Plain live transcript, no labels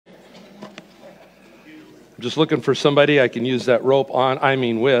just looking for somebody I can use that rope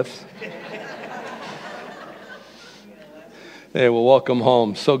on, with. Hey, well, welcome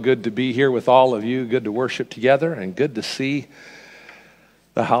home. So good to be here with all of you. Good to worship together and good to see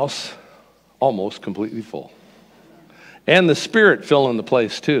the house almost completely full. And the Spirit filling the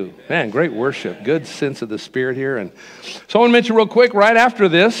place too. Man, great worship. Good sense of the Spirit here. And so I want to mention real quick, right after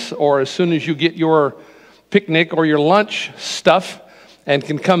this, or as soon as you get your picnic or your lunch stuff and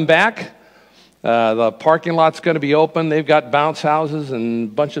can come back, the parking lot's going to be open. They've got bounce houses and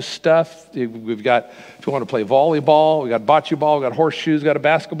a bunch of stuff. We've got, if you want to play volleyball, we've got bocce ball, we've got horseshoes, we've got a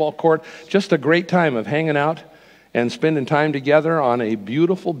basketball court. Just a great time of hanging out and spending time together on a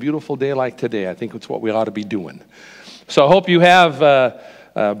beautiful, beautiful day like today. I think it's what we ought to be doing. So I hope you have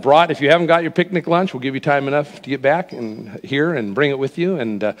brought, if you haven't got your picnic lunch, we'll give you time enough to get back and here and bring it with you.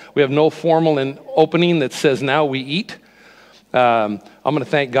 And we have no formal opening that says now we eat. I'm going to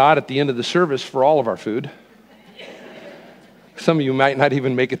thank God at the end of the service for all of our food. Some of you might not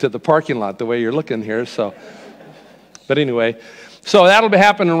even make it to the parking lot the way you're looking here. But anyway, so that'll be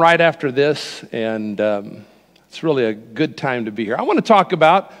happening right after this, and it's really a good time to be here. I want to talk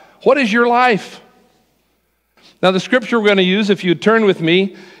about what is your life? Now, the scripture we're going to use, if you turn with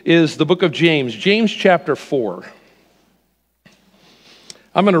me, is the book of James, James chapter 4.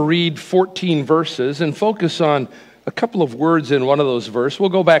 I'm going to read 14 verses and focus on a couple of words in one of those verses. We'll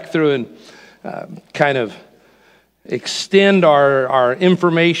go back through and kind of extend our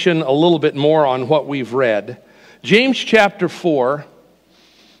information a little bit more on what we've read. James chapter 4, I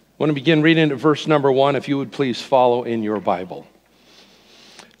want to begin reading at verse number 1, if you would please follow in your Bible.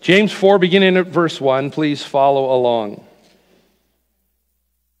 James 4, beginning at verse 1, please follow along.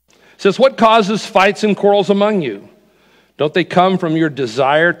 It says, "What causes fights and quarrels among you? Don't they come from your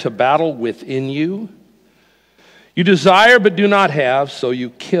desire to battle within you? You desire but do not have, so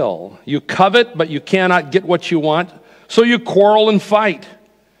you kill. You covet but you cannot get what you want, so you quarrel and fight.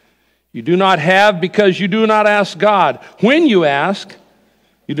 You do not have because you do not ask God. When you ask,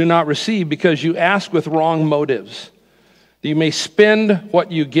 you do not receive because you ask with wrong motives, that you may spend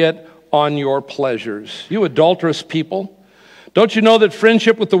what you get on your pleasures. You adulterous people, don't you know that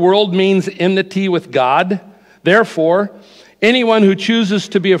friendship with the world means enmity with God? Therefore, anyone who chooses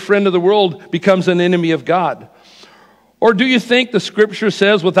to be a friend of the world becomes an enemy of God. Or do you think the scripture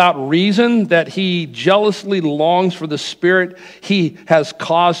says without reason that he jealously longs for the Spirit he has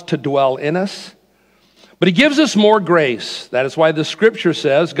caused to dwell in us? But he gives us more grace. That is why the scripture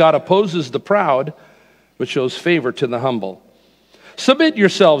says God opposes the proud, but shows favor to the humble. Submit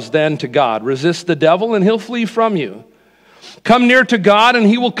yourselves then to God. Resist the devil and he'll flee from you. Come near to God and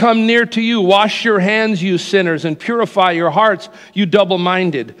he will come near to you. Wash your hands, you sinners, and purify your hearts, you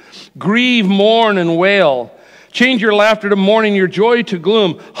double-minded. Grieve, mourn, and wail. Change your laughter to mourning, your joy to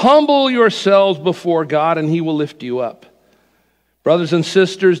gloom. Humble yourselves before God, and he will lift you up. Brothers and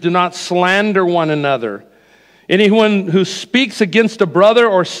sisters, do not slander one another. Anyone who speaks against a brother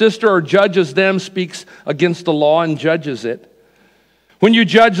or sister or judges them speaks against the law and judges it. When you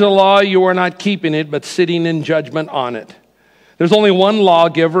judge the law, you are not keeping it, but sitting in judgment on it. There's only one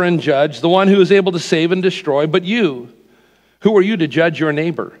lawgiver and judge, the one who is able to save and destroy. But you, who are you to judge your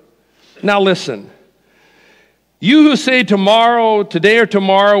neighbor? Now listen. You who say today or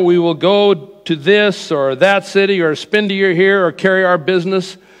tomorrow, we will go to this or that city or spend a year here or carry our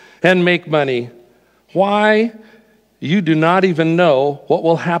business and make money. Why? You do not even know what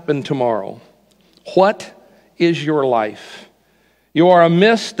will happen tomorrow. What is your life? You are a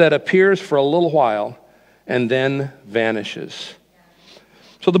mist that appears for a little while and then vanishes.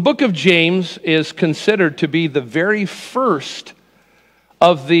 So the book of James is considered to be the very first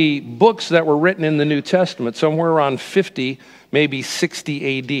of the books that were written in the New Testament, somewhere around 50, maybe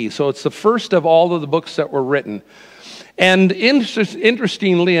 60 AD. So it's the first of all of the books that were written. And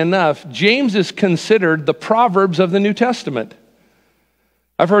interestingly enough, James is considered the Proverbs of the New Testament.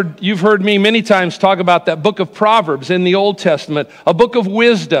 You've heard me many times talk about that book of Proverbs in the Old Testament, a book of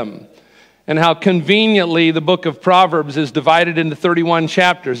wisdom, and how conveniently the book of Proverbs is divided into 31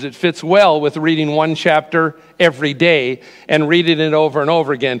 chapters. It fits well with reading one chapter every day and reading it over and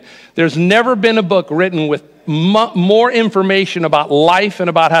over again. There's never been a book written with more information about life and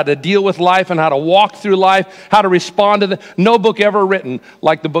about how to deal with life and how to walk through life, how to respond to no book ever written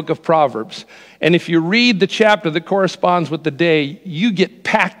like the book of Proverbs. And if you read the chapter that corresponds with the day, you get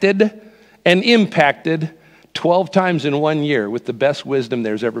pacted and impacted 12 times in 1 year with the best wisdom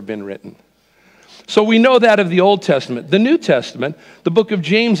there's ever been written. So we know that of the Old Testament. The New Testament, the book of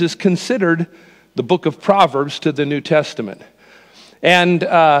James is considered the book of Proverbs to the New Testament. And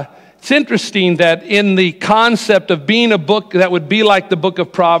It's interesting that in the concept of being a book that would be like the book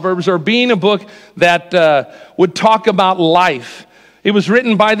of Proverbs, or being a book that would talk about life, it was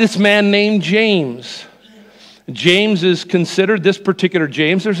written by this man named James. James is considered, this particular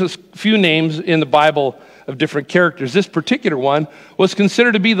James, there's a few names in the Bible of different characters. This particular one was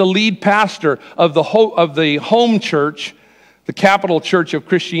considered to be the lead pastor of the home church, the capital church of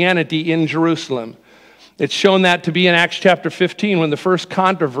Christianity in Jerusalem. It's shown that to be in Acts chapter 15 when the first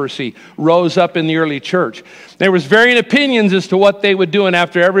controversy rose up in the early church. There was varying opinions as to what they would do, and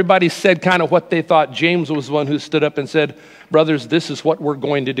after everybody said kind of what they thought, James was the one who stood up and said, brothers, this is what we're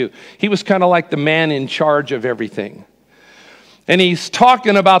going to do. He was kind of like the man in charge of everything. And he's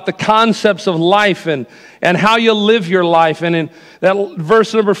talking about the concepts of life and how you live your life. And in that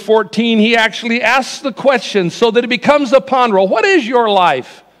verse number 14, he actually asks the question so that it becomes a ponderal. What is your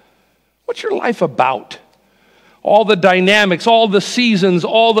life? What's your life about? All the dynamics, all the seasons,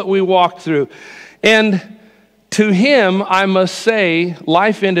 all that we walk through. And to him, I must say,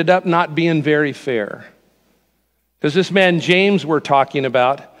 life ended up not being very fair. Because this man James we're talking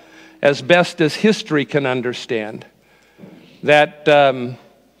about, as best as history can understand, that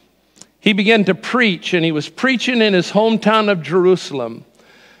he began to preach, and he was preaching in his hometown of Jerusalem.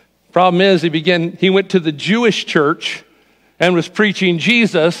 Problem is, he went to the Jewish church and was preaching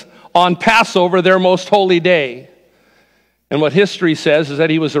Jesus on Passover, their most holy day. And what history says is that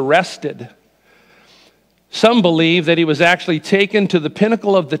he was arrested. Some believe that he was actually taken to the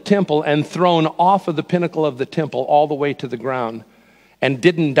pinnacle of the temple and thrown off of the pinnacle of the temple all the way to the ground and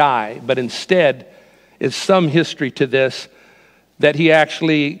didn't die, but instead is some history to this, that he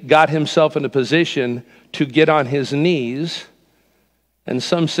actually got himself in a position to get on his knees, and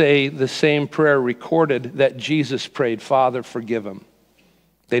some say the same prayer recorded that Jesus prayed, Father, forgive them.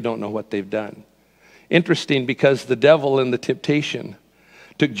 They don't know what they've done. Interesting, because the devil in the temptation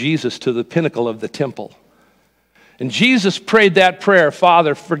took Jesus to the pinnacle of the temple. And Jesus prayed that prayer,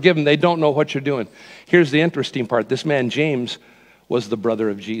 Father, forgive them. They don't know what you're doing. Here's the interesting part. This man, James, was the brother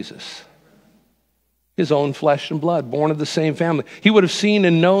of Jesus. His own flesh and blood, born of the same family. He would have seen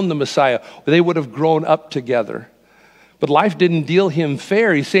and known the Messiah. They would have grown up together. But life didn't deal him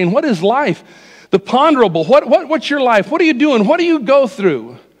fair. He's saying, what is life? The ponderable. What's your life? What are you doing? What do you go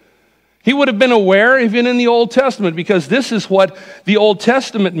through? He would have been aware, even in the Old Testament, because this is what the Old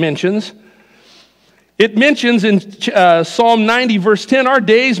Testament mentions. It mentions in Psalm 90, verse 10, our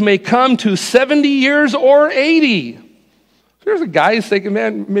days may come to 70 years or 80. There's a guy who's thinking,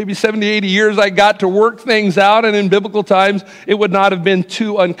 man, maybe 70, 80 years I got to work things out, and in biblical times, it would not have been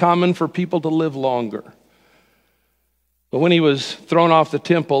too uncommon for people to live longer. But when he was thrown off the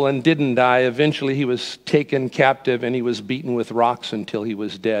temple and didn't die, eventually he was taken captive and he was beaten with rocks until he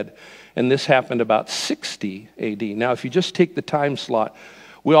was dead. And this happened about 60 AD. Now, if you just take the time slot,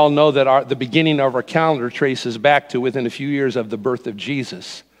 we all know that the beginning of our calendar traces back to within a few years of the birth of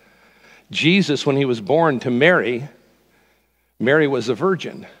Jesus. Jesus, when he was born to Mary, Mary was a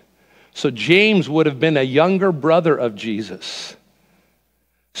virgin. So James would have been a younger brother of Jesus.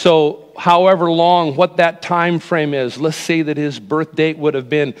 So however long, what that time frame is, let's say that his birth date would have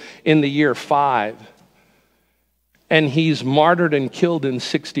been in the year 5. And he's martyred and killed in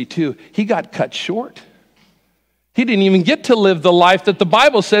 62. He got cut short. He didn't even get to live the life that the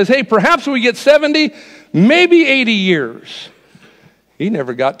Bible says, hey, perhaps we get 70, maybe 80 years. He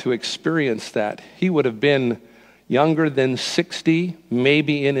never got to experience that. He would have been younger than 60,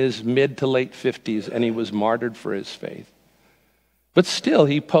 maybe in his mid to late 50s, and he was martyred for his faith. But still,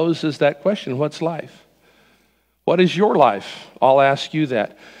 he poses that question, what's life? What is your life? I'll ask you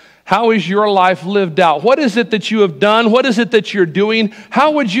that. How is your life lived out? What is it that you have done? What is it that you're doing?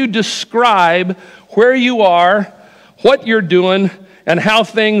 How would you describe where you are, what you're doing, and how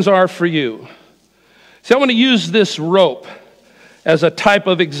things are for you? See, I want to use this rope as a type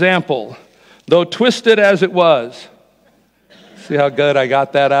of example, though twisted as it was. See how good I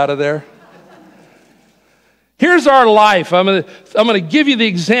got that out of there? Here's our life. I'm going to give you the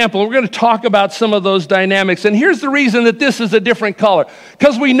example. We're going to talk about some of those dynamics. And here's the reason that this is a different color.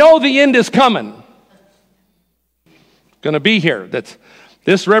 Because we know the end is coming. It's going to be here.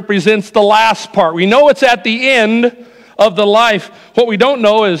 This represents the last part. We know it's at the end of the life. What we don't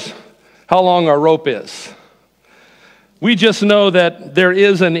know is how long our rope is. We just know that there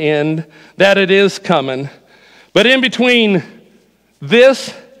is an end, that it is coming. But in between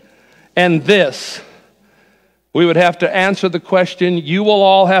this and this, we would have to answer the question you will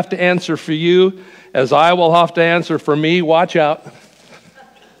all have to answer for you, as I will have to answer for me. Watch out.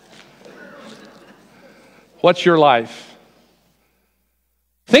 What's your life?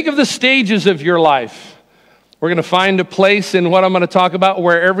 Think of the stages of your life. We're going to find a place in what I'm going to talk about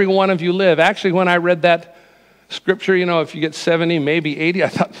where every one of you live. Actually, when I read that scripture, you know, if you get 70, maybe 80, I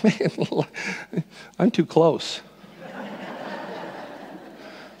thought, man, I'm too close.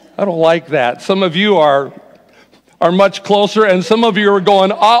 I don't like that. Some of you are much closer, and some of you are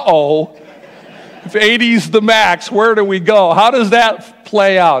going, uh-oh, if 80's the max, where do we go? How does that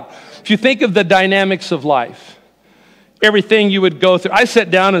play out? If you think of the dynamics of life, everything you would go through. I sat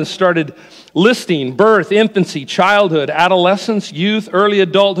down and started listing birth, infancy, childhood, adolescence, youth, early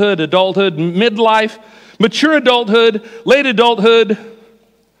adulthood, midlife, mature adulthood, late adulthood.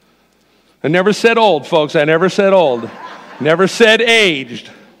 I never said old, folks. I never said old. Never said aged.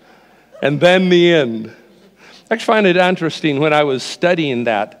 And then the end. I actually find it interesting when I was studying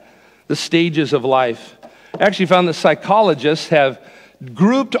that, the stages of life. I actually found that psychologists have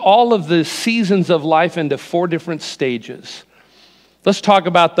grouped all of the seasons of life into 4 different stages. Let's talk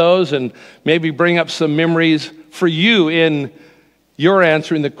about those and maybe bring up some memories for you in your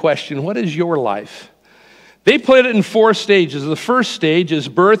answering the question, what is your life? They put it in 4 stages. The first stage is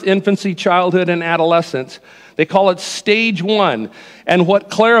birth, infancy, childhood, and adolescence. They call it stage 1. And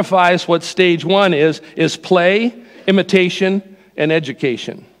what clarifies what stage 1 is play, imitation, and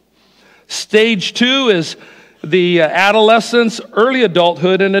education. Stage 2 is the adolescence, early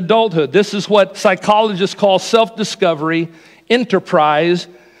adulthood, and adulthood. This is what psychologists call self-discovery, enterprise,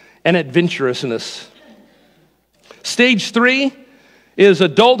 and adventurousness. Stage 3 is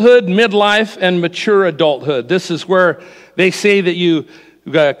adulthood, midlife, and mature adulthood. This is where they say that you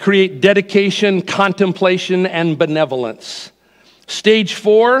create dedication, contemplation, and benevolence. Stage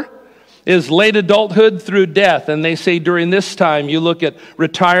 4 is late adulthood through death, and they say during this time you look at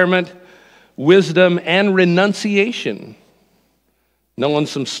retirement, wisdom, and renunciation. Knowing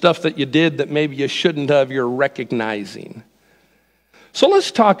some stuff that you did that maybe you shouldn't have, you're recognizing. So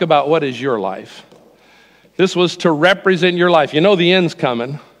let's talk about what is your life. This was to represent your life. You know the end's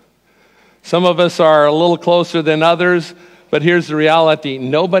coming. Some of us are a little closer than others, but here's the reality.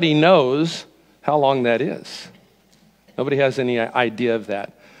 Nobody knows how long that is. Nobody has any idea of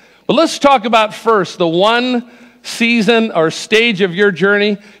that. But let's talk about first the one season or stage of your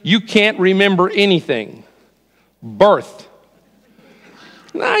journey you can't remember anything. Birth.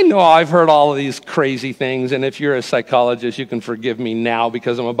 I know I've heard all of these crazy things, and if you're a psychologist, you can forgive me now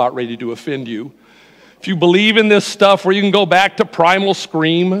because I'm about ready to offend you. If you believe in this stuff where you can go back to primal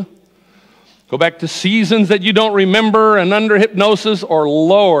scream, go back to seasons that you don't remember and under hypnosis, or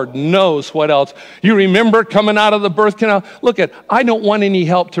Lord knows what else. You remember coming out of the birth canal? Look, I don't want any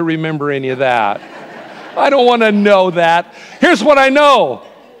help to remember any of that. I don't want to know that. Here's what I know.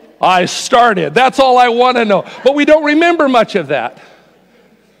 I started. That's all I want to know. But we don't remember much of that.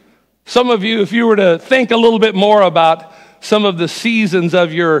 Some of you, if you were to think a little bit more about some of the seasons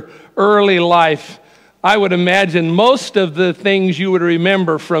of your early life, I would imagine most of the things you would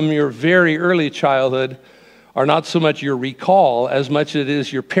remember from your very early childhood are not so much your recall as much as it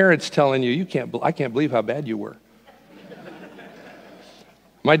is your parents telling you, I can't believe how bad you were.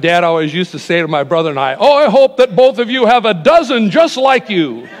 My dad always used to say to my brother and I, oh, I hope that both of you have a dozen just like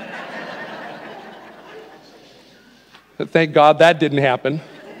you. But thank God that didn't happen.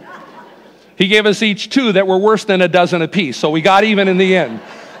 He gave us each 2 that were worse than a dozen apiece, so we got even in the end.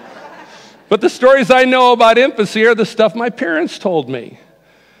 But the stories I know about infancy are the stuff my parents told me.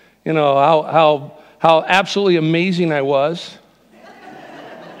 You know, how absolutely amazing I was.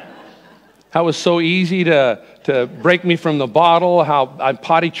 How it was so easy to break me from the bottle, how I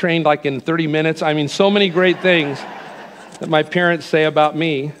potty trained like in 30 minutes. I mean, so many great things that my parents say about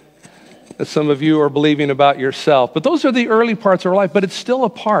me that some of you are believing about yourself. But those are the early parts of our life, but it's still a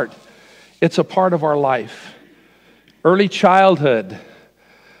part. It's a part of our life. Early childhood.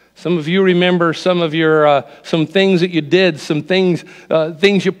 Some of you remember some of your some things that you did, some things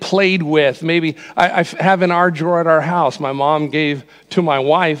you played with. Maybe I have in our drawer at our house, my mom gave to my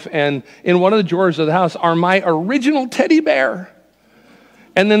wife, and in one of the drawers of the house are my original teddy bear.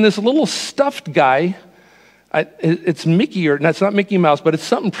 And then this little stuffed guy, it's Mickey, or that's not Mickey Mouse, but it's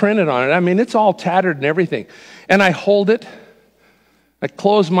something printed on it. I mean, it's all tattered and everything. And I hold it. I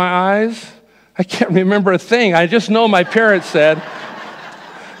close my eyes. I can't remember a thing. I just know my parents said,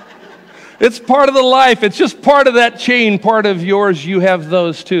 it's part of the life. It's just part of that chain, part of yours. You have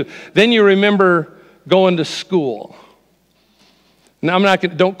those too. Then you remember going to school. Now,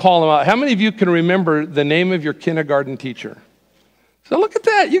 don't call them out. How many of you can remember the name of your kindergarten teacher? So look at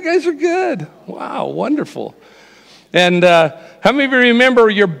that. You guys are good. Wow, wonderful. And how many of you remember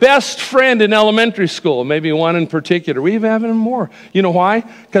your best friend in elementary school? Maybe one in particular. We even have them more. You know why?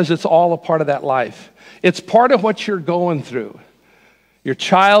 Because it's all a part of that life. It's part of what you're going through. Your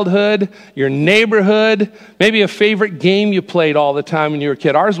childhood, your neighborhood, maybe a favorite game you played all the time when you were a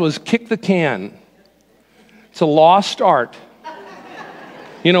kid. Ours was kick the can. It's a lost art.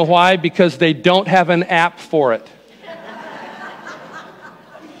 You know why? Because they don't have an app for it.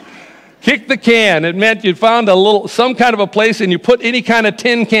 Kick the can. It meant you found some kind of a place and you put any kind of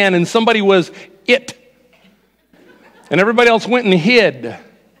tin can and somebody was it. And everybody else went and hid.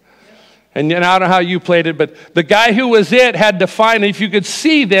 And I don't know how you played it, but the guy who was it had to find, if you could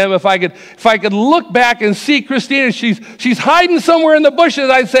see them, if I could look back and see Christina, she's hiding somewhere in the bushes,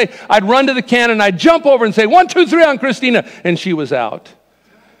 I'd run to the can and I'd jump over and say, 1, 2, 3 on Christina, and she was out.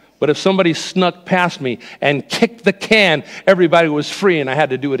 But if somebody snuck past me and kicked the can, everybody was free and I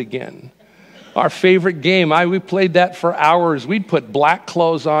had to do it again. Our favorite game, we played that for hours. We'd put black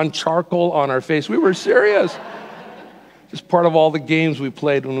clothes on, charcoal on our face. We were serious. Just part of all the games we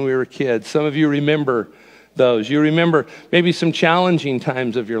played when we were kids. Some of you remember those. You remember maybe some challenging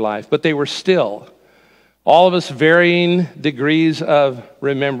times of your life, but they were still. All of us varying degrees of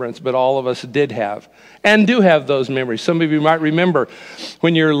remembrance, but all of us did have and do have those memories. Some of you might remember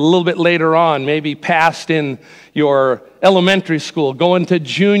when you're a little bit later on, maybe past in your elementary school, going to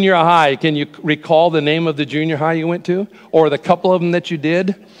junior high. Can you recall the name of the junior high you went to? Or the couple of them that you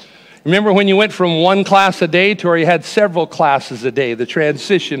did? Remember when you went from one class a day to where you had several classes a day, the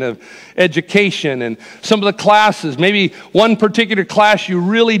transition of education and some of the classes, maybe one particular class you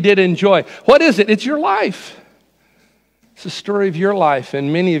really did enjoy. What is it? It's your life. It's the story of your life.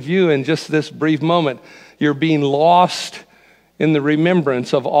 And many of you, in just this brief moment, you're being lost in the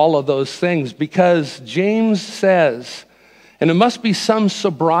remembrance of all of those things because James says, and it must be some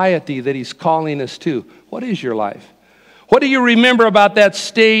sobriety that he's calling us to. What is your life? What do you remember about that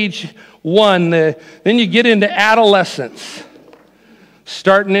stage one? Then you get into adolescence,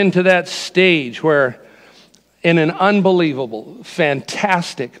 starting into that stage where in an unbelievable,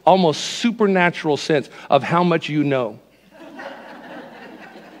 fantastic, almost supernatural sense of how much you know.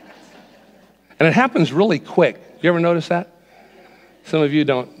 And it happens really quick. You ever notice that? Some of you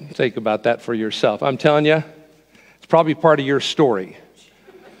don't think about that for yourself. I'm telling you, it's probably part of your story.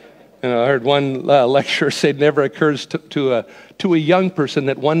 I heard one lecturer say it never occurs to a young person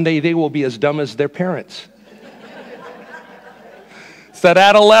that one day they will be as dumb as their parents. It's that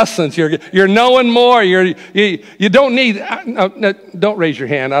adolescence. You're knowing more. You don't need. Don't raise your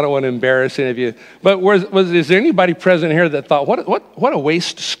hand. I don't want to embarrass any of you. But is there anybody present here that thought, what a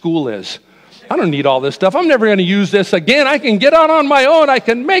waste school is? I don't need all this stuff. I'm never going to use this again. I can get out on my own. I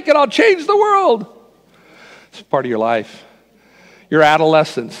can make it. I'll change the world. It's part of your life. Your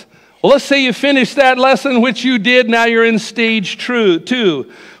adolescence. Well, let's say you finished that lesson, which you did. Now you're in stage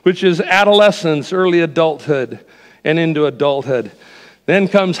 2, which is adolescence, early adulthood, and into adulthood. Then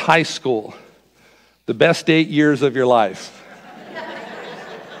comes high school, the best 8 years of your life.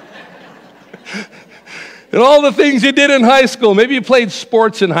 And all the things you did in high school. Maybe you played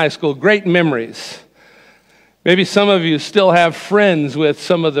sports in high school. Great memories. Maybe some of you still have friends with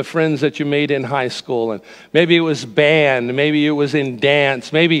some of the friends that you made in high school. And maybe it was band. Maybe it was in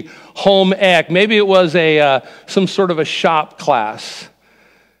dance. Maybe home ec. Maybe it was some sort of a shop class.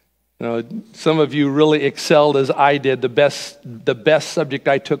 Some of you really excelled as I did. The best subject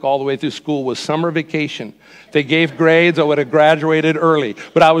I took all the way through school was summer vacation. If they gave grades, I would have graduated early.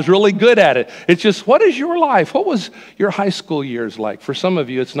 But I was really good at it. It's just, what is your life? What was your high school years like? For some of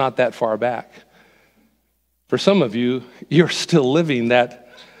you, it's not that far back. For some of you, you're still living that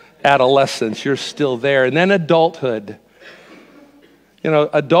adolescence. You're still there. And then adulthood.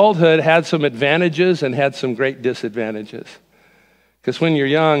 Adulthood had some advantages and had some great disadvantages. Because when you're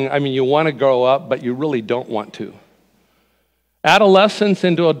young, you want to grow up, but you really don't want to. Adolescence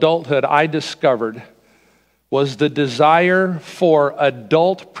into adulthood, I discovered, was the desire for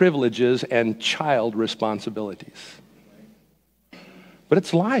adult privileges and child responsibilities. But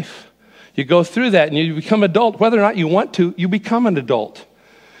it's life. You go through that and you become adult. Whether or not you want to, you become an adult.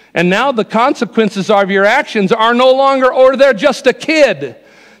 And now the consequences of your actions are no longer, or they're just a kid.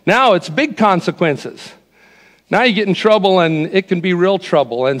 Now it's big consequences. Now you get in trouble, and it can be real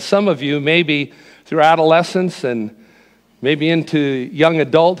trouble. And some of you, maybe through adolescence and maybe into young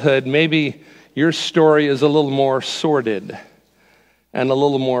adulthood, maybe your story is a little more sordid and a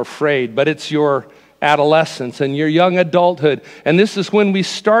little more frayed. But it's your adolescence and your young adulthood. And this is when we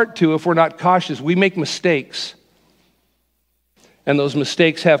start to, if we're not cautious, we make mistakes. And those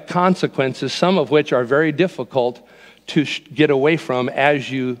mistakes have consequences, some of which are very difficult to get away from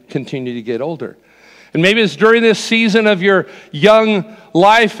as you continue to get older. And maybe it's during this season of your young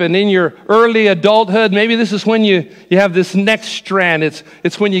life and in your early adulthood. Maybe this is when you have this next strand.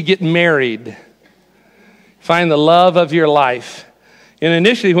 It's when you get married. Find the love of your life. And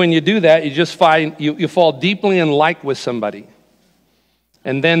initially when you do that, you just find you fall deeply in like with somebody.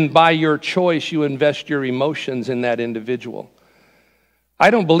 And then by your choice, you invest your emotions in that individual.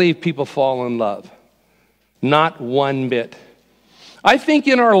 I don't believe people fall in love. Not one bit. I think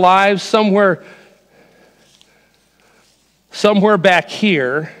in our lives, somewhere back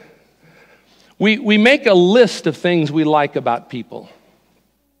here, we make a list of things we like about people.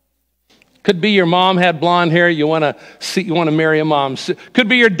 Could be your mom had blonde hair, you want to marry a mom. Could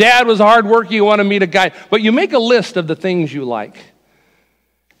be your dad was a hard worker, you want to meet a guy. But you make a list of the things you like.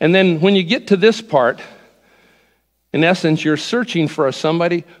 And then when you get to this part, in essence, you're searching for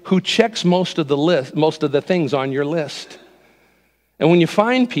somebody who checks most of the things on your list. And when you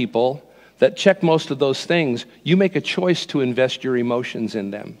find people that check most of those things, you make a choice to invest your emotions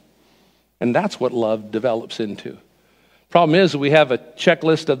in them. And that's what love develops into. Problem is, we have a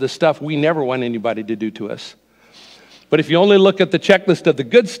checklist of the stuff we never want anybody to do to us. But if you only look at the checklist of the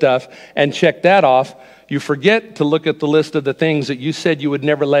good stuff and check that off, you forget to look at the list of the things that you said you would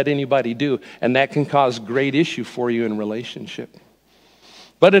never let anybody do, and that can cause great issue for you in relationship.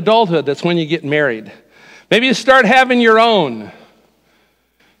 But adulthood, that's when you get married. Maybe you start having your own,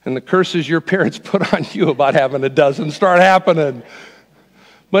 and the curses your parents put on you about having a dozen start happening.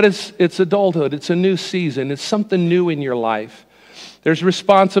 But it's adulthood. It's a new season. It's something new in your life. There's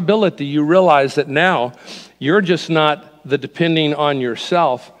responsibility. You realize that now you're just not the depending on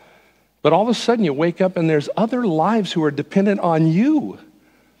yourself, but all of a sudden you wake up and there's other lives who are dependent on you.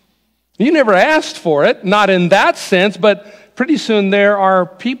 You never asked for it, not in that sense, but pretty soon there are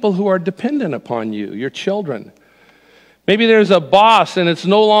people who are dependent upon you, your children. Maybe there's a boss and it's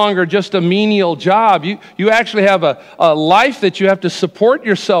no longer just a menial job. You actually have a life that you have to support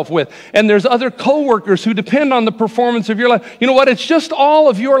yourself with. And there's other coworkers who depend on the performance of your life. You know what? It's just all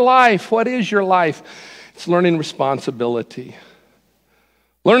of your life. What is your life? It's learning responsibility.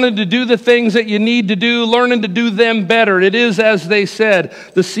 Learning to do the things that you need to do, learning to do them better. It is, as they said,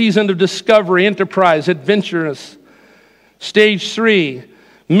 the season of discovery, enterprise, adventurous. Stage 3,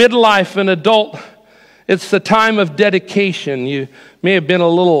 midlife and adult. It's the time of dedication. You may have been a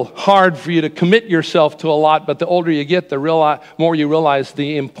little hard for you to commit yourself to a lot, but the older you get, the more you realize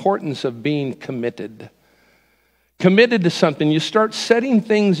the importance of being committed. Committed to something. You start setting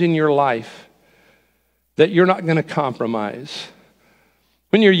things in your life that you're not going to compromise.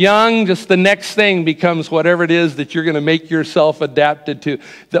 When you're young, just the next thing becomes whatever it is that you're going to make yourself adapted to.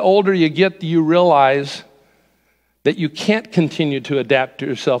 The older you get, you realize that you can't continue to adapt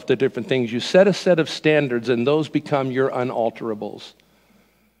yourself to different things. You set a set of standards, and those become your unalterables.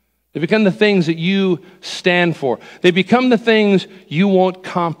 They become the things that you stand for. They become the things you won't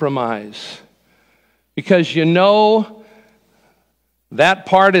compromise. Because you know that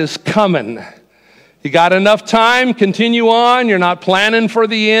part is coming. You got enough time, continue on. You're not planning for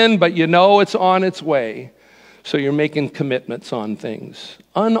the end, but you know it's on its way. So you're making commitments on things.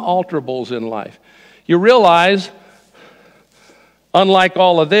 Unalterables in life. You realize, unlike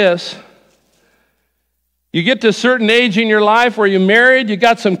all of this, you get to a certain age in your life where you're married, you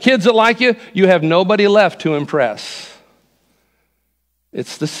got some kids that like you, you have nobody left to impress.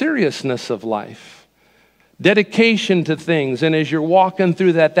 It's the seriousness of life. Dedication to things, and as you're walking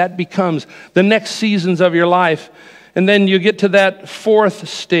through that, that becomes the next seasons of your life. And then you get to that fourth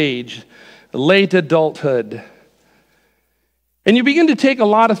stage, late adulthood. And you begin to take a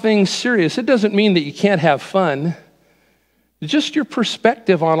lot of things serious. It doesn't mean that you can't have fun. Just your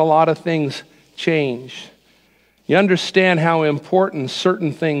perspective on a lot of things change. You understand how important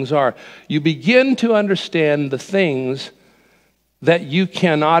certain things are. You begin to understand the things that you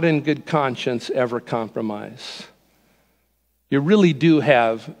cannot in good conscience ever compromise. You really do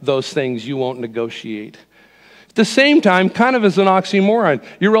have those things you won't negotiate. At the same time, kind of as an oxymoron,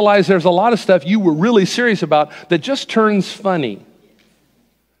 you realize there's a lot of stuff you were really serious about that just turns funny,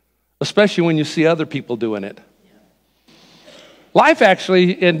 especially when you see other people doing it. Life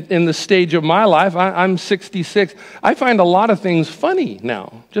actually, in the stage of my life, I'm 66, I find a lot of things funny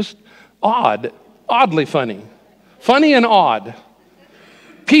now. Just oddly funny. Funny and odd.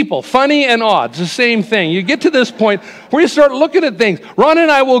 People, funny and odd, it's the same thing. You get to this point where you start looking at things. Ron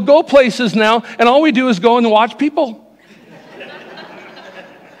and I will go places now, and all we do is go and watch people.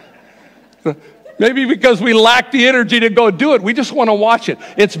 Maybe because we lack the energy to go do it, we just want to watch it.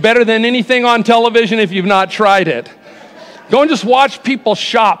 It's better than anything on television if you've not tried it. Go and just watch people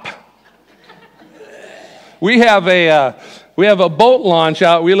shop. We have a boat launch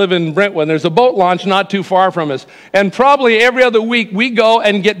out. We live in Brentwood. There's a boat launch not too far from us. And probably every other week we go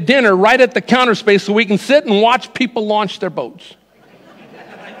and get dinner right at the counter space so we can sit and watch people launch their boats.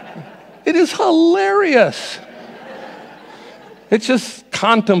 It is hilarious. It's just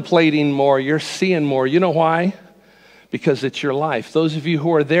contemplating more. You're seeing more. You know why? Because it's your life. Those of you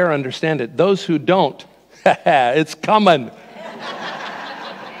who are there understand it. Those who don't, it's coming.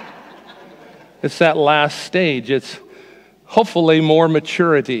 It's that last stage. It's hopefully more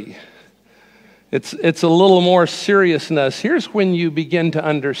maturity. It's a little more seriousness. Here's when you begin to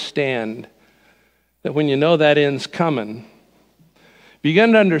understand that when you know that end's coming, you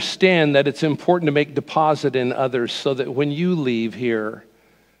begin to understand that it's important to make deposit in others so that when you leave here,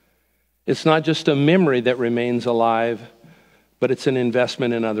 it's not just a memory that remains alive, but it's an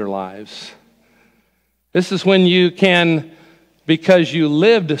investment in other lives. This is when you can, because you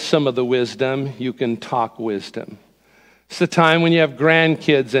lived some of the wisdom, you can talk wisdom. It's the time when you have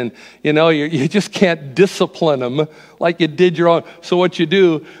grandkids and, you just can't discipline them like you did your own. So what you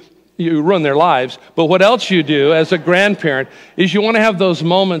do, you ruin their lives. But what else you do as a grandparent is you want to have those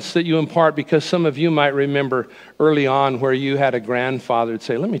moments that you impart, because some of you might remember early on where you had a grandfather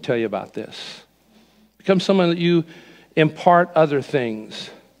say, let me tell you about this. Become someone that you impart other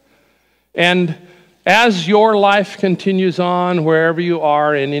things. And as your life continues on, wherever you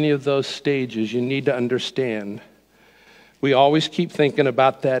are in any of those stages, you need to understand we always keep thinking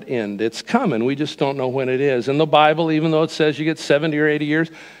about that end. It's coming. We just don't know when it is. In the Bible, even though it says you get 70 or 80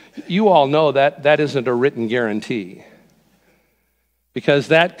 years, you all know that that isn't a written guarantee, because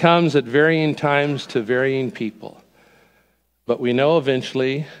that comes at varying times to varying people. But we know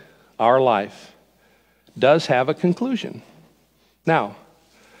eventually our life does have a conclusion. Now,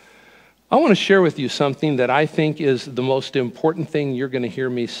 I want to share with you something that I think is the most important thing you're going to hear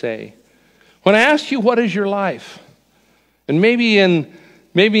me say. When I ask you, what is your life? And maybe in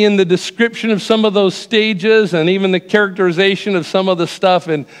the description of some of those stages and even the characterization of some of the stuff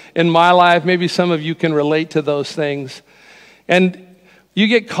in my life, maybe some of you can relate to those things. And you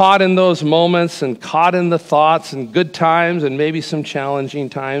get caught in those moments and caught in the thoughts and good times and maybe some challenging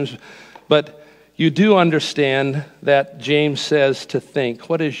times. But you do understand that James says to think,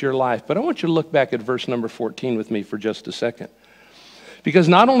 what is your life? But I want you to look back at verse number 14 with me for just a second. Because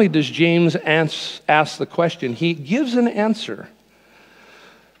not only does James ask the question, he gives an answer.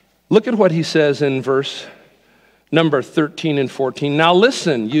 Look at what he says in verse number 13 and 14. Now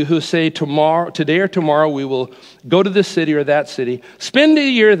listen, you who say today or tomorrow we will go to this city or that city, spend a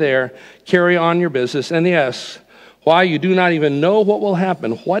year there, carry on your business, and yes, why you do not even know what will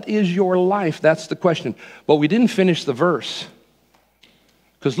happen. What is your life? That's the question. But we didn't finish the verse.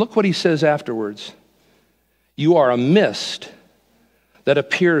 Because look what he says afterwards. You are a mist that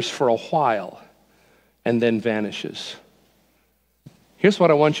appears for a while and then vanishes. Here's what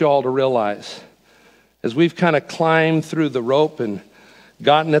I want you all to realize. As we've kind of climbed through the rope and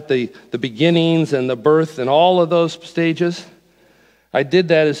gotten at the beginnings and the birth and all of those stages, I did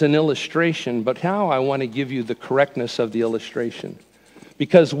that as an illustration, but now I want to give you the correctness of the illustration.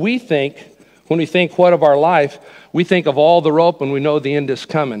 Because we think, when we think what of our life, we think of all the rope and we know the end is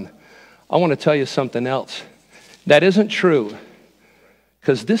coming. I want to tell you something else. That isn't true.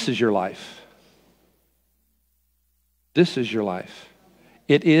 Because this is your life. This is your life.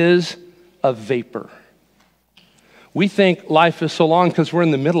 It is a vapor. We think life is so long because we're in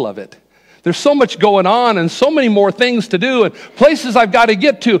the middle of it. There's so much going on and so many more things to do and places I've got to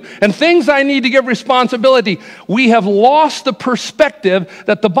get to and things I need to give responsibility. We have lost the perspective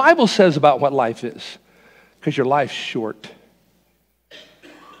that the Bible says about what life is, because your life's short.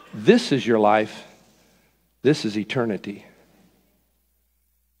 This is your life. This is eternity.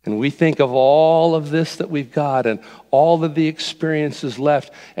 And we think of all of this that we've got and all of the experiences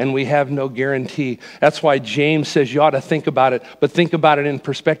left, and we have no guarantee. That's why James says you ought to think about it, but think about it in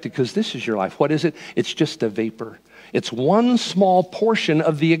perspective, because this is your life. What is it? It's just a vapor. It's one small portion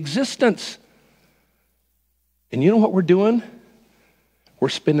of the existence. And you know what we're doing? We're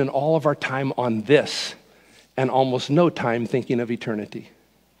spending all of our time on this and almost no time thinking of eternity.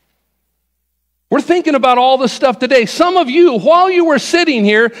 We're thinking about all this stuff today. Some of you, while you were sitting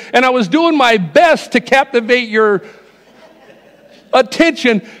here and I was doing my best to captivate your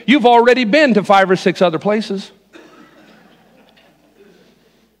attention, you've already been to 5 or 6 other places.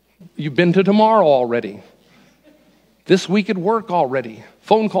 You've been to tomorrow already. This week at work already.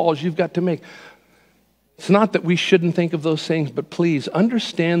 Phone calls you've got to make. It's not that we shouldn't think of those things, but please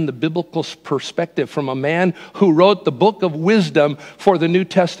understand the biblical perspective from a man who wrote the book of wisdom for the New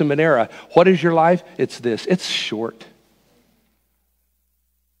Testament era. What is your life? It's this. It's short.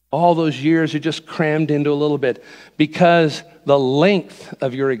 All those years are just crammed into a little bit, because the length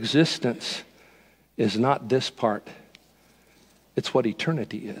of your existence is not this part. It's what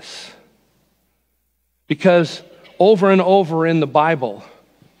eternity is. Because over and over in the Bible,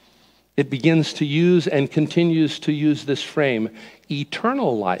 it begins to use and continues to use this frame,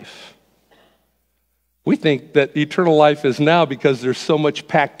 eternal life. We think that eternal life is now because there's so much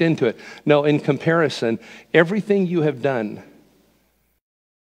packed into it. No, in comparison, everything you have done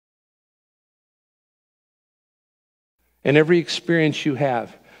and every experience you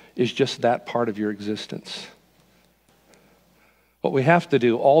have is just that part of your existence. What we have to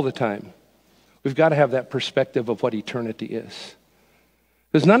do all the time, we've got to have that perspective of what eternity is.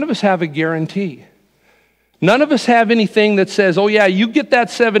 Because none of us have a guarantee. None of us have anything that says, oh yeah, you get that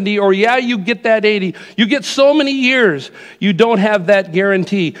 70, or yeah, you get that 80. You get so many years. You don't have that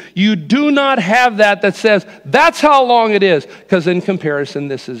guarantee. You do not have that says, that's how long it is. Because in comparison,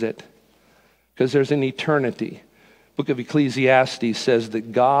 this is it. Because there's an eternity. Book of Ecclesiastes says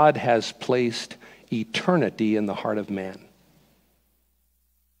that God has placed eternity in the heart of man.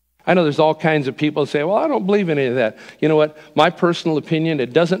 I know there's all kinds of people who say, well, I don't believe in any of that. You know what? My personal opinion,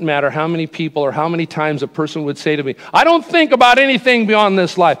 it doesn't matter how many people or how many times a person would say to me, I don't think about anything beyond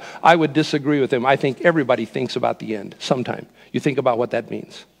this life. I would disagree with him. I think everybody thinks about the end sometime. You think about what that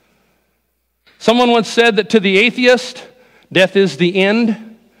means. Someone once said that to the atheist, death is the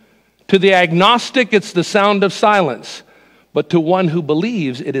end. To the agnostic, it's the sound of silence. But to one who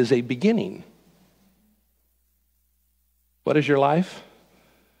believes, it is a beginning. What is your life?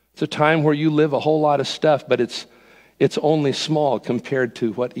 It's a time where you live a whole lot of stuff, but it's only small compared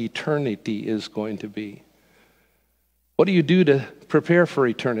to what eternity is going to be. What do you do to prepare for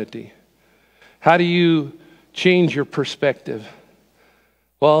eternity? How do you change your perspective?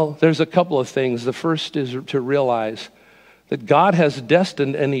 Well, there's a couple of things. The first is to realize that God has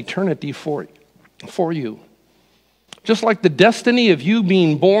destined an eternity for you. Just like the destiny of you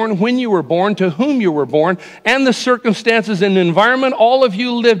being born, when you were born, to whom you were born, and the circumstances and environment all of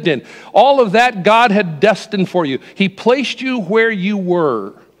you lived in. All of that God had destined for you. He placed you where you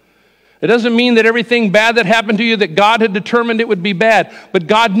were. It doesn't mean that everything bad that happened to you, that God had determined it would be bad. But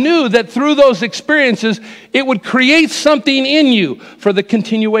God knew that through those experiences, it would create something in you for the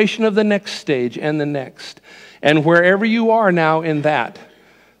continuation of the next stage and the next. And wherever you are now in that,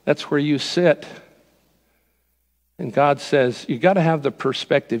 that's where you sit. And God says, you got to have the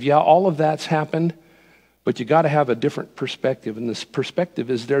perspective. Yeah, all of that's happened, but you got to have a different perspective. And this perspective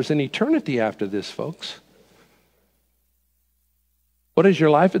is there's an eternity after this, folks. What is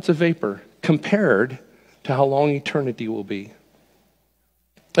your life? It's a vapor compared to how long eternity will be.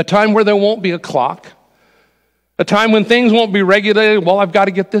 A time where there won't be a clock. A time when things won't be regulated. Well, I've got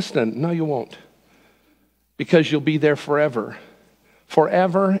to get this done. No, you won't. Because you'll be there forever.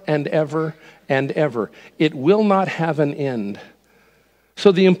 Forever and ever and ever. It will not have an end.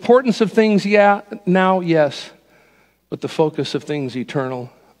 So the importance of things, yeah, now, yes. But the focus of things eternal,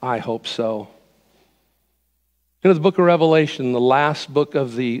 I hope so. You know, the book of Revelation, the last book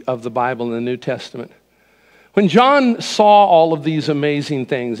of the Bible in the New Testament. When John saw all of these amazing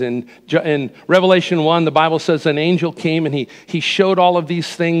things, in Revelation 1, the Bible says an angel came and he showed all of these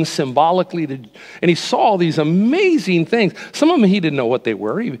things symbolically, and he saw all these amazing things. Some of them he didn't know what they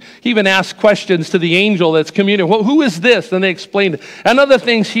were. He even asked questions to the angel that's communicating, well, who is this? And they explained it. And other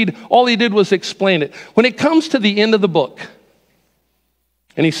things, all he did was explain it. When it comes to the end of the book,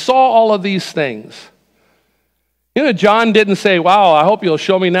 and he saw all of these things, you know, John didn't say, wow, I hope you'll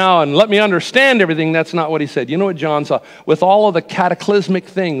show me now and let me understand everything. That's not what he said. You know what John saw? With all of the cataclysmic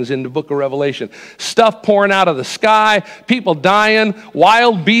things in the book of Revelation, stuff pouring out of the sky, people dying,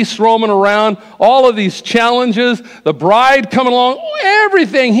 wild beasts roaming around, all of these challenges, the bride coming along,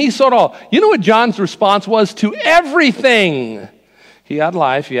 everything. He saw it all. You know what John's response was to everything? He had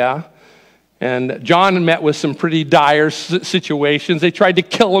life, yeah. And John met with some pretty dire situations. They tried to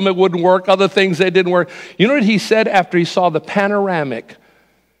kill him. It wouldn't work. Other things, they didn't work. You know what he said after he saw the panoramic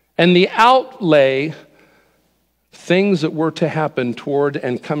and the outlay, things that were to happen toward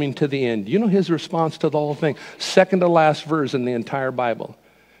and coming to the end? You know his response to the whole thing? Second to last verse in the entire Bible.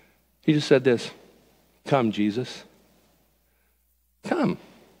 He just said this, come, Jesus. Come.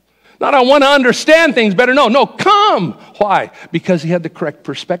 Not I want to understand things better. No, come. Why? Because he had the correct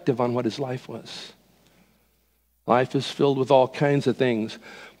perspective on what his life was. Life is filled with all kinds of things.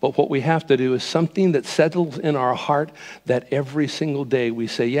 But what we have to do is something that settles in our heart that every single day we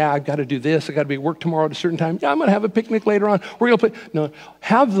say, yeah, I've got to do this. I've got to be at work tomorrow at a certain time. Yeah, I'm going to have a picnic later on. We're going to play. No,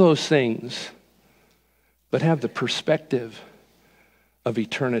 have those things, but have the perspective of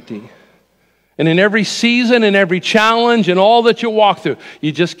eternity. And in every season, in every challenge, and all that you walk through,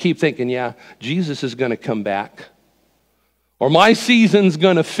 you just keep thinking, yeah, Jesus is going to come back. Or my season's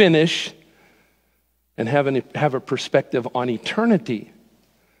going to finish. And have a perspective on eternity.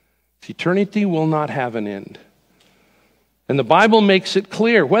 Eternity will not have an end. And the Bible makes it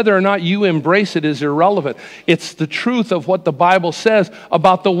clear. Whether or not you embrace it is irrelevant. It's the truth of what the Bible says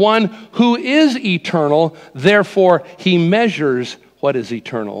about the one who is eternal. Therefore, he measures what is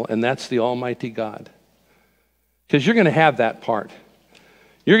eternal, and that's the Almighty God. Because you're going to have that part.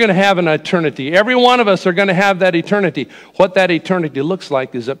 You're going to have an eternity. Every one of us are going to have that eternity. What that eternity looks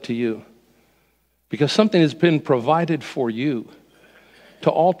like is up to you. Because something has been provided for you to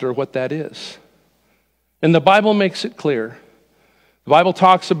alter what that is. And the Bible makes it clear. The Bible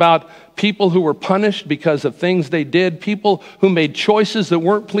talks about people who were punished because of things they did, people who made choices that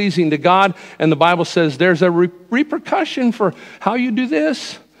weren't pleasing to God, and the Bible says there's a repercussion for how you do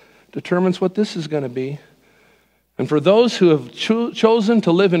this, determines what this is going to be. And for those who have chosen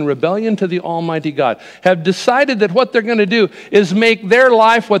to live in rebellion to the Almighty God, have decided that what they're going to do is make their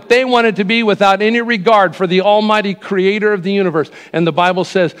life what they want it to be without any regard for the Almighty Creator of the universe. And the Bible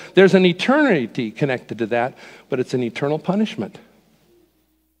says there's an eternity connected to that, but it's an eternal punishment.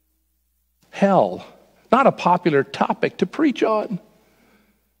 Hell, not a popular topic to preach on.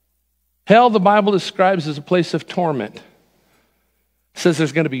 Hell, the Bible describes as a place of torment. It says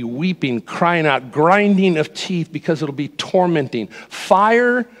there's going to be weeping, crying out, grinding of teeth because it'll be tormenting.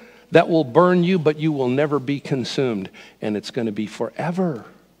 Fire that will burn you, but you will never be consumed. And it's going to be forever.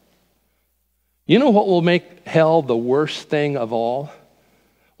 You know what will make hell the worst thing of all?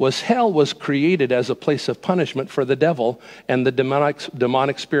 Hell was created as a place of punishment for the devil and the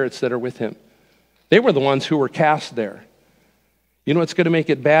demonic spirits that are with him. They were the ones who were cast there. You know what's going to make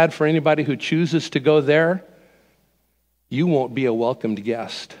it bad for anybody who chooses to go there? You won't be a welcomed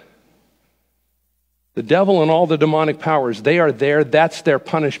guest. The devil and all the demonic powers, they are there. That's their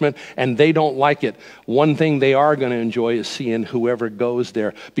punishment, and they don't like it. One thing they are going to enjoy is seeing whoever goes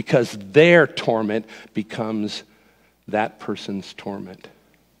there, because their torment becomes that person's torment.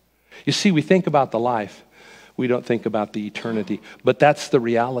 You see, we think about the life. We don't think about the eternity, but that's the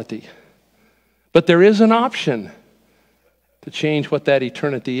reality. But there is an option to change what that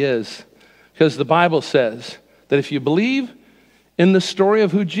eternity is, because the Bible says that if you believe in the story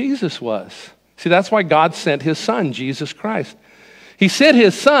of who Jesus was, see, that's why God sent his son, Jesus Christ. He sent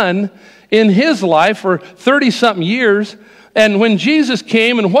his son in his life for 30-something years, and when Jesus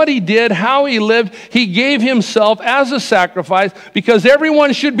came and what he did, how he lived, he gave himself as a sacrifice because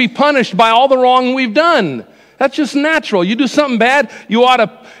everyone should be punished by all the wrong we've done. That's just natural. You do something bad, you ought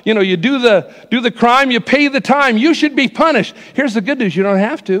to, you do the crime, you pay the time. You should be punished. Here's the good news, you don't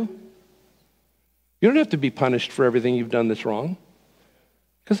have to. You don't have to be punished for everything you've done that's wrong,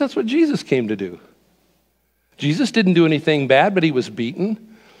 because that's what Jesus came to do. Jesus didn't do anything bad, but he was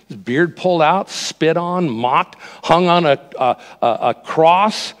beaten, his beard pulled out, spit on, mocked, hung on a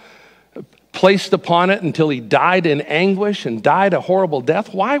cross, placed upon it until he died in anguish and died a horrible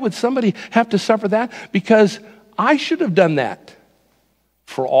death. Why would somebody have to suffer that? Because I should have done that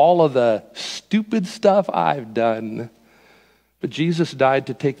for all of the stupid stuff I've done. But Jesus died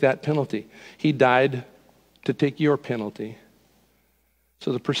to take that penalty. He died to take your penalty.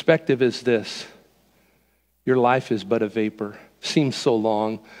 So the perspective is this. Your life is but a vapor. Seems so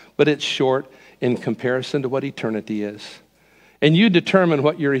long, but it's short in comparison to what eternity is. And you determine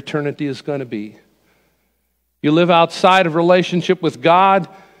what your eternity is going to be. You live outside of relationship with God.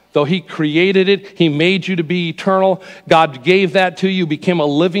 Though he created it, he made you to be eternal. God gave that to you, became a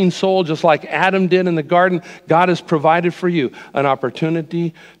living soul just like Adam did in the garden. God has provided for you an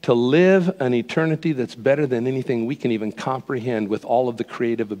opportunity to live an eternity that's better than anything we can even comprehend with all of the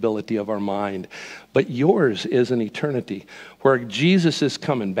creative ability of our mind. But yours is an eternity where Jesus is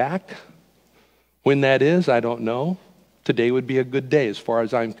coming back. When that is, I don't know. Today would be a good day as far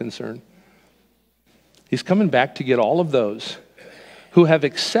as I'm concerned. He's coming back to get all of those who have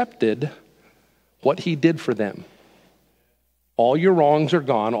accepted what he did for them. All your wrongs are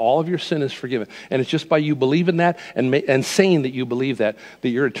gone. All of your sin is forgiven. And it's just by you believing that and saying that you believe that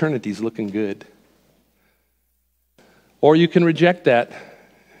your eternity is looking good. Or you can reject that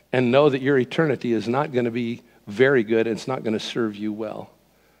and know that your eternity is not going to be very good and it's not going to serve you well.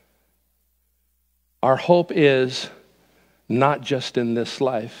 Our hope is not just in this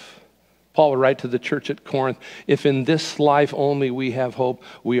life. Paul would write to the church at Corinth, if in this life only we have hope,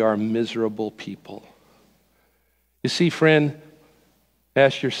 we are miserable people. You see, friend,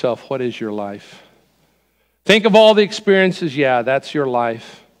 ask yourself, what is your life? Think of all the experiences. Yeah, that's your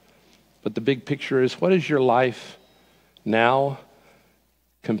life. But the big picture is, what is your life now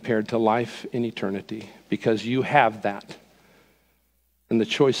compared to life in eternity? Because you have that. And the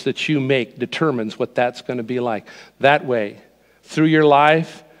choice that you make determines what that's going to be like. That way, through your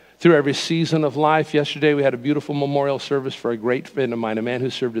life, through every season of life. Yesterday we had a beautiful memorial service for a great friend of mine, a man who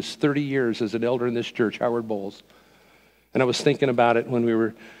served us 30 years as an elder in this church, Howard Bowles. And I was thinking about it when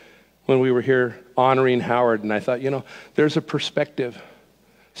we were here honoring Howard, and I thought, there's a perspective.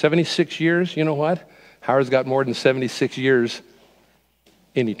 76 years, you know what? Howard's got more than 76 years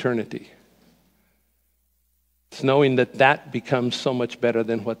in eternity. It's knowing that becomes so much better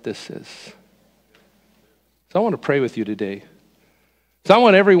than what this is. So I want to pray with you today. So I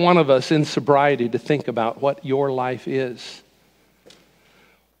want every one of us in sobriety to think about what your life is.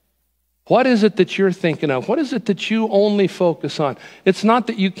 What is it that you're thinking of? What is it that you only focus on? It's not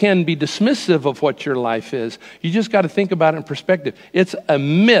that you can be dismissive of what your life is. You just got to think about it in perspective. It's a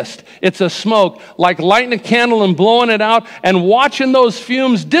mist. It's a smoke, like lighting a candle and blowing it out and watching those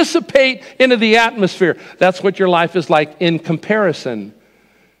fumes dissipate into the atmosphere. That's what your life is like in comparison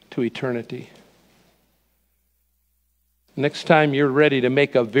to eternity. Next time you're ready to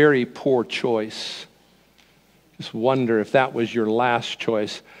make a very poor choice, just wonder if that was your last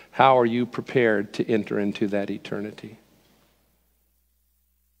choice. How are you prepared to enter into that eternity?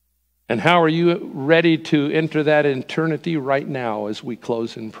 And how are you ready to enter that eternity right now as we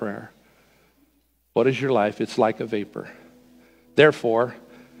close in prayer? What is your life? It's like a vapor. Therefore,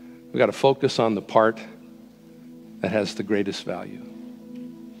 we've got to focus on the part that has the greatest value.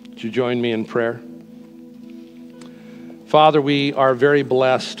 Would you join me in prayer? Father, we are very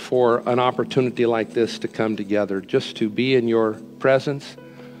blessed for an opportunity like this to come together, just to be in your presence.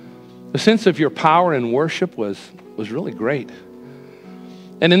 The sense of your power and worship was really great.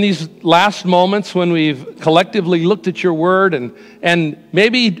 And in these last moments when we've collectively looked at your word and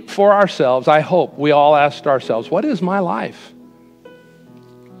maybe for ourselves, I hope we all asked ourselves, what is my life?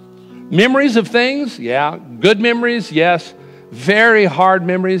 Memories of things? Yeah. Good memories? Yes. Very hard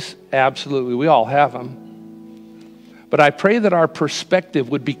memories? Absolutely. We all have them. But I pray that our perspective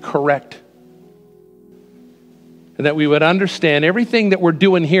would be correct. And that we would understand everything that we're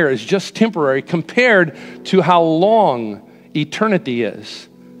doing here is just temporary compared to how long eternity is.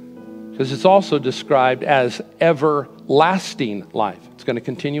 Because it's also described as everlasting life. It's going to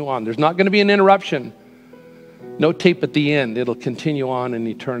continue on. There's not going to be an interruption. No tape at the end. It'll continue on in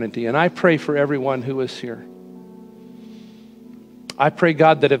eternity. And I pray for everyone who is here. I pray,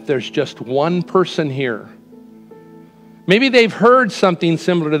 God, that if there's just one person here, maybe they've heard something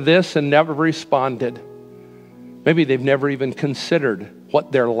similar to this and never responded. Maybe they've never even considered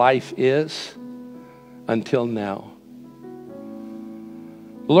what their life is until now.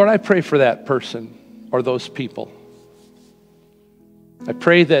 Lord, I pray for that person or those people. I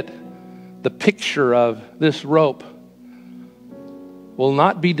pray that the picture of this rope will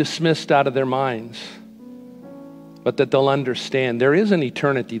not be dismissed out of their minds, but that they'll understand there is an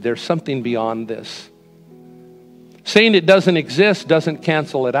eternity. There's something beyond this. Saying it doesn't exist doesn't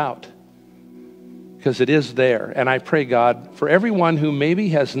cancel it out, because it is there. And I pray, God, for everyone who maybe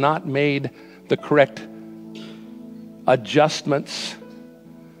has not made the correct adjustments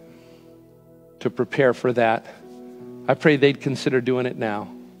to prepare for that, I pray they'd consider doing it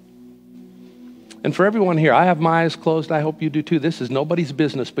now. And for everyone here, I have my eyes closed. I hope you do too. This is nobody's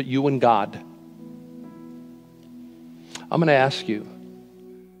business but you and God. I'm going to ask you,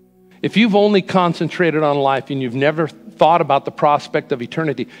 if you've only concentrated on life and you've never thought about the prospect of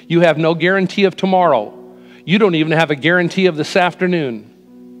eternity, you have no guarantee of tomorrow. You don't even have a guarantee of this afternoon.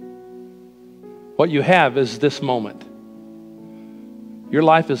 What you have is this moment. Your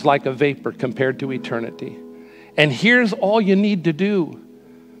life is like a vapor compared to eternity. And here's all you need to do.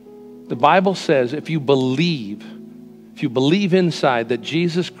 The Bible says if you believe inside that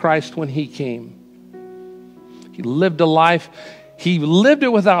Jesus Christ, when he came, he lived a life, he lived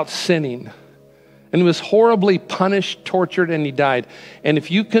it without sinning, and was horribly punished, tortured, and he died. And if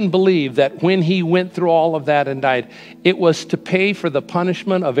you can believe that when he went through all of that and died, it was to pay for the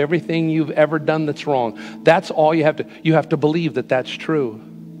punishment of everything you've ever done that's wrong. That's all you have to believe that that's true.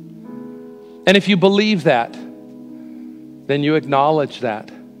 And if you believe that, then you acknowledge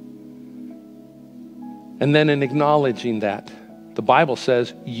that. And then in acknowledging that, the Bible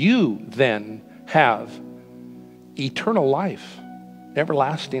says you then have eternal life,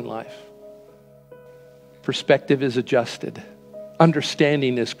 everlasting life. Perspective is adjusted.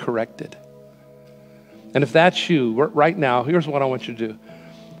 Understanding is corrected. And if that's you, right now, here's what I want you to do.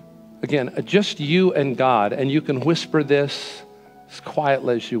 Again, just you and God, and you can whisper this as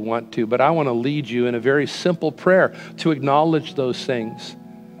quietly as you want to, but I want to lead you in a very simple prayer to acknowledge those things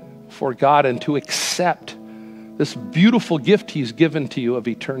for God and to accept this beautiful gift he's given to you of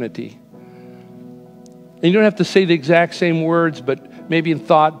eternity. And you don't have to say the exact same words, but maybe in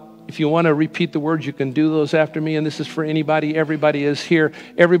thought, If you want to repeat the words, you can do those after me. And this is for anybody. Everybody is here.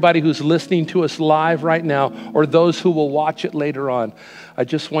 Everybody who's listening to us live right now, or those who will watch it later on. I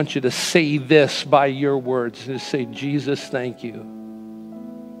just want you to say this by your words. Just say, Jesus, thank you.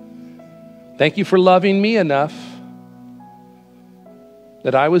 Thank you for loving me enough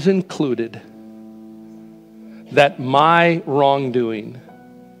that I was included, that my wrongdoing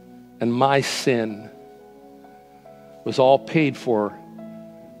and my sin was all paid for,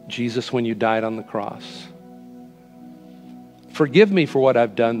 Jesus, when you died on the cross. Forgive me for what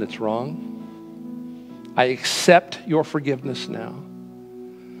I've done that's wrong. I accept your forgiveness now.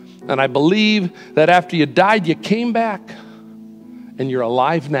 And I believe that after you died, you came back and you're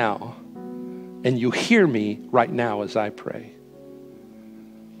alive now. And you hear me right now as I pray.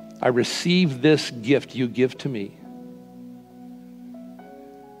 I receive this gift you give to me.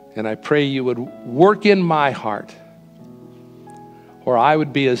 And I pray you would work in my heart, or I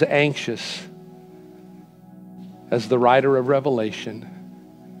would be as anxious as the writer of Revelation,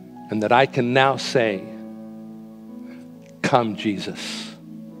 and that I can now say, come, Jesus.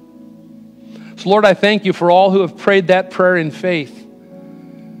 So Lord, I thank you for all who have prayed that prayer in faith.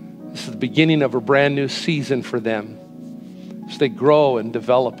 This is the beginning of a brand new season for them as they grow and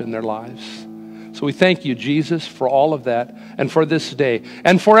develop in their lives. So we thank you, Jesus, for all of that and for this day.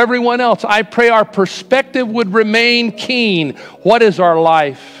 And for everyone else, I pray our perspective would remain keen. What is our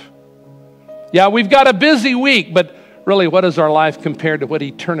life? Yeah, we've got a busy week, but really, what is our life compared to what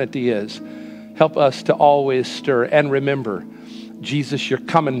eternity is? Help us to always stir and remember, Jesus, you're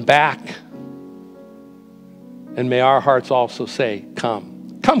coming back. And may our hearts also say, come.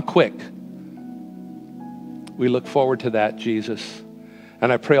 Come quick. We look forward to that, Jesus.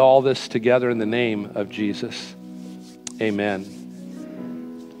 And I pray all this together in the name of Jesus. Amen.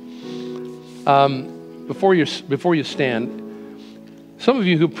 Before you stand, some of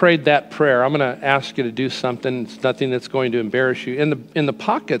you who prayed that prayer, I'm going to ask you to do something. It's nothing that's going to embarrass you. In the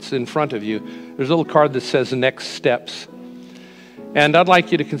pockets in front of you, there's a little card that says Next Steps. And I'd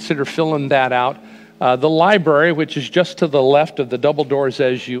like you to consider filling that out. The library, which is just to the left of the double doors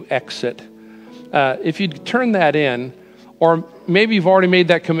as you exit, if you turn that in, or maybe you've already made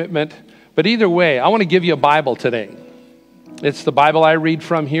that commitment, but either way, I want to give you a Bible today. It's the Bible I read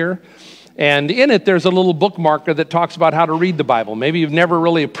from here. And in it, there's a little bookmarker that talks about how to read the Bible. Maybe you've never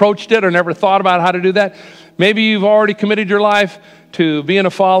really approached it or never thought about how to do that. Maybe you've already committed your life to being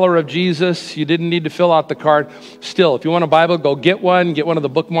a follower of Jesus. You didn't need to fill out the card. Still, if you want a Bible, go get one of the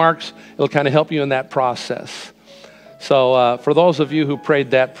bookmarks. It'll kind of help you in that process. So for those of you who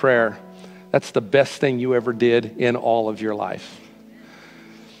prayed that prayer, that's the best thing you ever did in all of your life.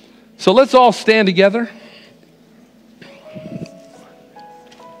 So let's all stand together.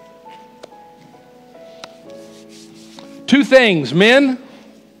 Two things, men,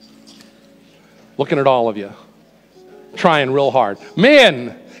 looking at all of you, trying real hard.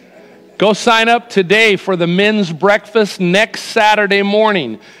 Men, go sign up today for the men's breakfast next Saturday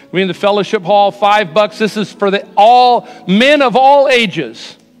morning. We're in the fellowship hall, $5. This is for all men of all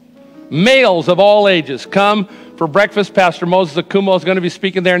ages, males of all ages. Come for breakfast. Pastor Moses Akumo is going to be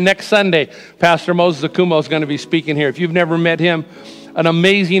speaking there next Sunday. Pastor Moses Akumo is going to be speaking here. If you've never met him, an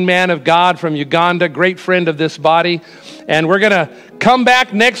amazing man of God from Uganda, great friend of this body. And we're going to come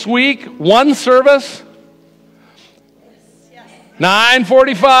back next week, one service,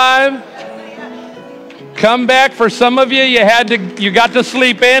 9:45. Come back. For some of you, you got to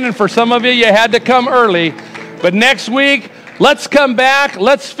sleep in, and for some of you had to come early. But next week, let's come back.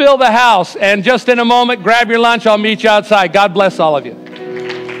 Let's fill the house. And just in a moment, grab your lunch. I'll meet you outside. God bless all of you.